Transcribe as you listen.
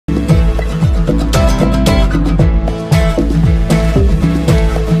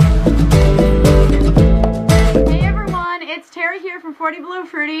Below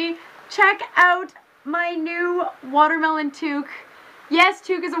Fruity. Check out my new watermelon toque. Yes,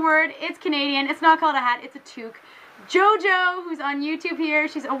 toque is a word. It's Canadian. It's not called a hat. It's a toque. JoJo, who's on YouTube here,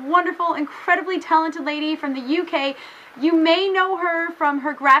 she's a wonderful, incredibly talented lady from the UK. You may know her from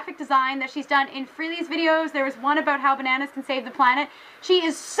her graphic design that she's done in Freely's videos. There was one about how bananas can save the planet. She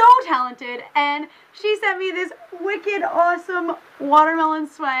is so talented, and she sent me this wicked awesome watermelon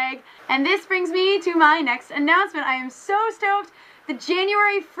swag. And this brings me to my next announcement. I am so stoked. The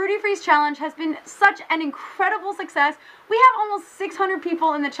January Fruity Freeze Challenge has been such an incredible success. We have almost 600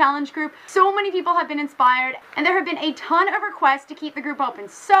 people in the challenge group. So many people have been inspired, and there have been a ton of requests to keep the group open.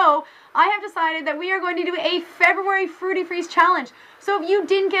 So I have decided that we are going to do a February Fruity Freeze Challenge. So if you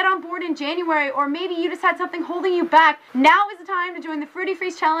didn't get on board in January, or maybe you just had something holding you back, now is the time to join the Fruity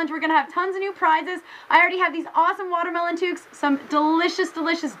Freeze Challenge. We're going to have tons of new prizes. I already have these awesome watermelon toques, some delicious,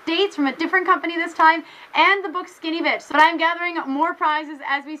 delicious dates from a different company this time, and the book Skinny Bitch. But I'm gathering more prizes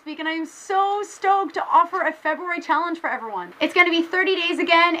as we speak, and I am so stoked to offer a February challenge for everyone. It's going to be 30 days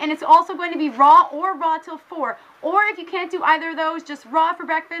again, and it's also going to be raw or raw till 4. Or if you can't do either of those, just raw for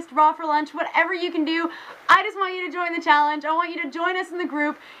breakfast, raw for lunch, whatever you can do. I just want you to join the challenge. I want you to join us in the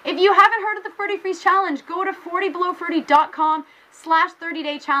group. If you haven't heard of the Fruity Freeze Challenge, go to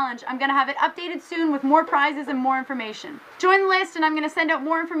 40belowfruity.com/30-day challenge. I'm going to have it updated soon with more prizes and more information. Join the list, and I'm going to send out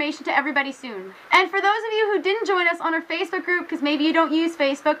more information to everybody soon. And for those of you who didn't join us on our Facebook group, because maybe you don't use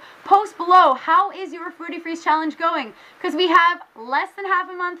Facebook, post below, how is your Fruity Freeze Challenge going? Because we have less than half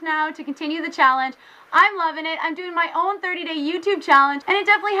a month now to continue the challenge. I'm loving it. I'm doing my own 30-day YouTube challenge, and it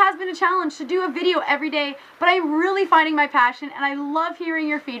definitely has been a challenge to do a video every day, but I'm really finding my passion, and I love hearing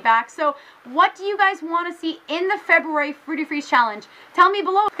your feedback. So what do you guys want to see in the February Fruity Freeze Challenge? Tell me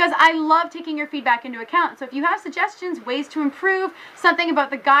below, because I love taking your feedback into account. So if you have suggestions, ways to improve, something about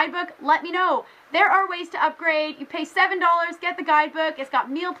the guidebook, let me know. There are ways to upgrade. You pay $7, get the guidebook. It's got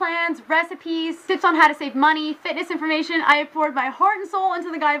meal plans, recipes, tips on how to save money, fitness information. I have poured my heart and soul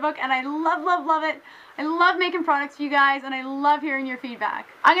into the guidebook, and I love, love, love it. I love making products for you guys, and I love hearing your feedback.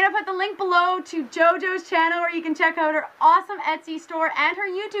 I'm going to put the link below to JoJo's channel, where you can check out her awesome Etsy store and her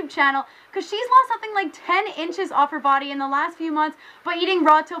YouTube channel, because she's lost something like 10 inches off her body in the last few months by eating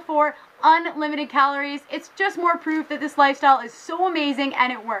raw till 4, unlimited calories. It's just more proof that this lifestyle is so amazing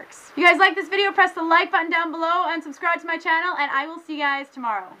and it works. If you guys like this video, press the like button down below and subscribe to my channel, and I will see you guys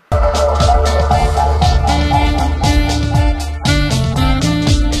tomorrow.